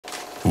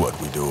what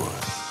we doing.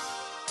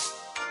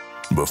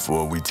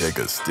 Before we take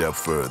a step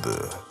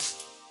further,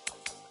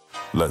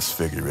 let's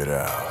figure it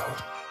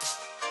out.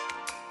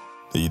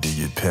 Either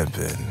you're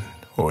pimping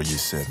or you're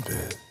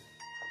simping.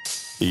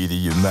 Either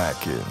you're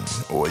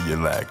macking or you're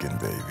lacking,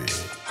 baby.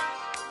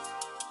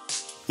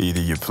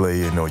 Either you're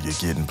playing or you're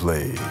getting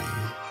played.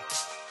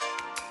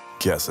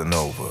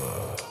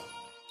 Casanova.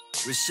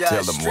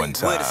 Tell them one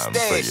time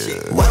for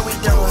you. What we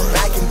doing?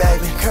 Mackin',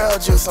 baby. Curl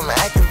juice, I'm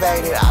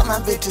activated. All my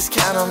bitches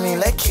count on me.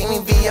 Let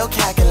Akeem be your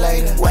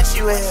calculator. What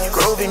you is?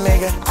 Groovy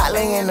nigga. I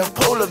lay in the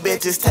pool of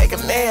bitches. Take a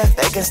nap.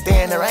 They can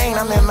stay in the rain.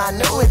 I'm in my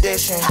new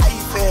edition. How you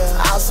feel?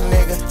 Awesome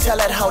nigga. Tell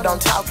that hoe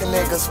don't talk to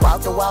niggas.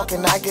 Walk the walk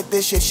and I get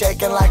this shit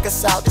shaking like a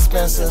salt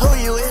dispenser. Who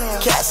you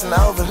is?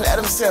 Casanova. Let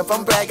them sip.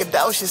 I'm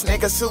braggadocious.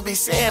 Niggas who be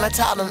saying I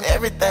taught them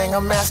everything.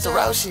 I'm Master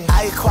Roshi.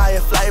 I acquire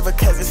flavor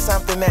cause it's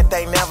something that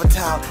they never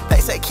taught.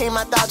 They say Akeem,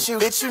 I thought you,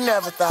 bitch, you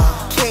never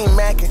thought. King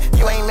Mackin',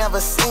 you ain't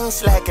never seen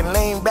slacking.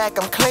 Lean back,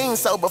 I'm clean,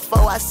 so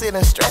before I sit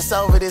and stress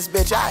over this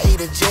bitch, I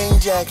eat a jean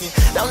jacket.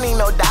 Don't need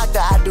no doctor,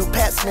 I do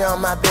pap smear on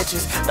my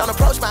bitches. Don't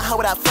approach my hoe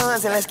without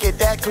funds, and let's get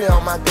that clear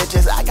on my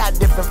bitches. I got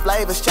different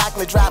flavors,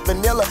 chocolate drop,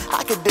 vanilla.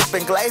 I could dip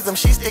and glaze them.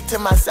 She stick to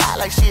my side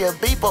like she a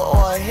beeper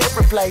or a hip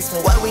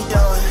replacement. What we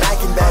doing?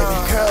 Mackin', baby,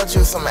 curl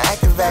juice, I'm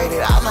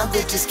activated. All my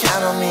bitches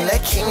count on me,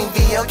 let Akeem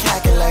be your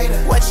calculator.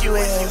 What you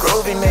is?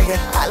 Groovy nigga.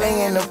 I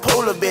lay in the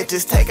pool of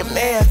bitches, take a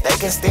nap. They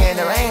can stay in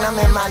the rain, I'm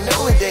in my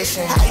new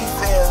edition. How you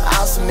feel?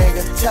 Awesome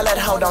nigga. Tell that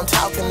hoe don't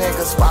talk to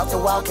niggas. Walk the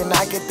walk and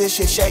I get this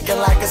shit shaking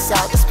like a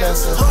salt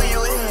dispenser. Who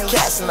you is?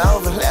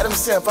 Casanova, let them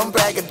sip. I'm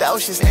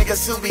braggadocious.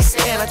 Niggas who be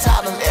saying I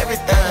taught them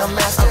everything. I'm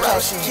Master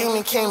Roshi.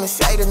 King and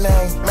say the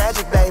name.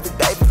 Magic baby,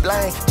 David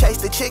Blaine. Chase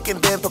the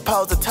chicken, then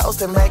propose a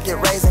toast and make it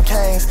Raisin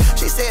Canes.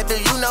 She said, do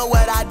you know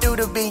what I do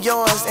to be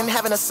yours? And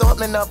have an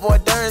assortment of hors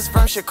d'oeuvres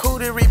from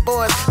charcuterie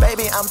boards.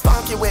 Baby, I'm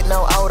funky with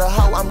no odor.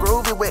 Ho, I'm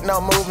groovy with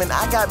no movement.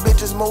 I got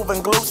bitches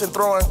moving glutes and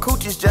throwing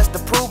coochies just to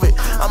prove it.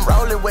 I'm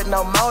rolling with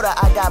no motor.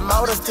 I got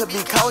motors to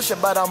be kosher,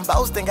 but I'm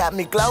boasting. Got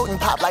me gloating.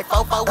 Pop like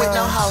fofo with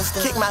no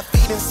hosting. Kick my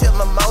feet and sip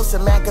mimosa.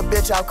 Mac a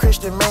bitch out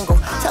Christian mingle.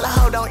 Tell a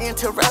hoe don't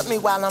interrupt me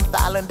while I'm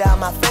filing down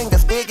my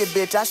fingers. Dig it,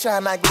 bitch. I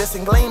shine like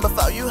glisten gleam.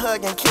 Before you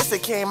hug and kiss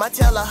Akeem, I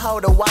tell a hoe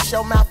to wash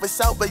your mouth with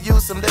soap but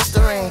use some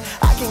Listerine.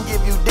 I can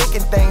give you dick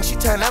and things. She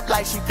turn up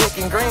like she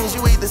picking greens.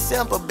 You either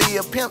simp or be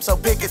a pimp, so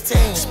pick a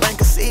team.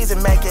 Sprinkle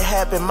season, make it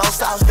happen. More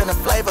sauce than a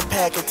flavor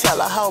packet. Tell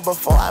a hoe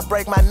before I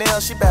break my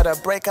nails, she better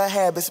break her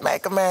habits.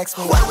 Make them ask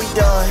me, what we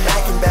doing?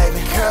 Mackin',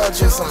 baby, curl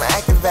juice, I'm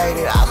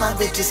activated. All my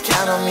bitches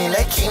count on me,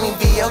 let Akeem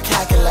be your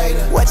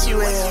calculator. What you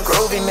is?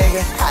 Groovy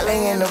nigga. I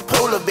lay in the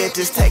pool of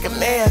bitches, take a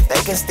nap.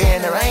 They can stay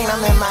in the rain,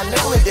 I'm in my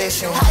new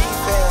edition. How you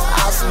feel?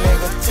 Awesome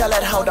nigga. Tell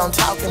that hoe don't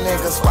talk to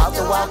niggas. Walk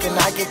the walk and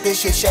I get this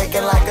shit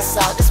shaking like a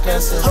salt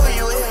dispenser. Who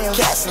you is?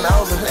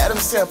 Casanova, let them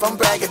sip. I'm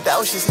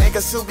braggadocious.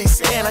 Niggas who be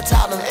saying I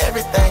taught them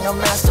everything. I'm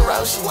Master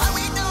Roshi. What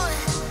we doing?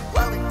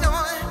 What we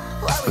doing?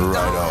 What we doing?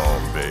 Right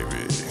on,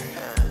 baby.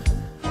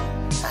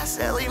 I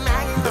said we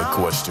mackin'. The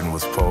question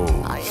was posed,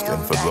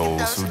 and for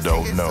those who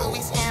don't know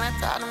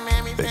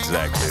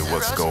exactly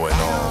what's going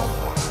on,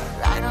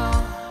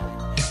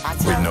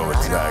 we know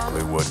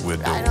exactly what we're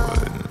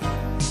doing.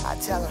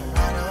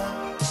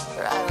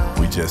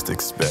 We just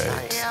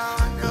expect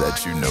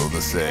that you know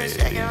the same.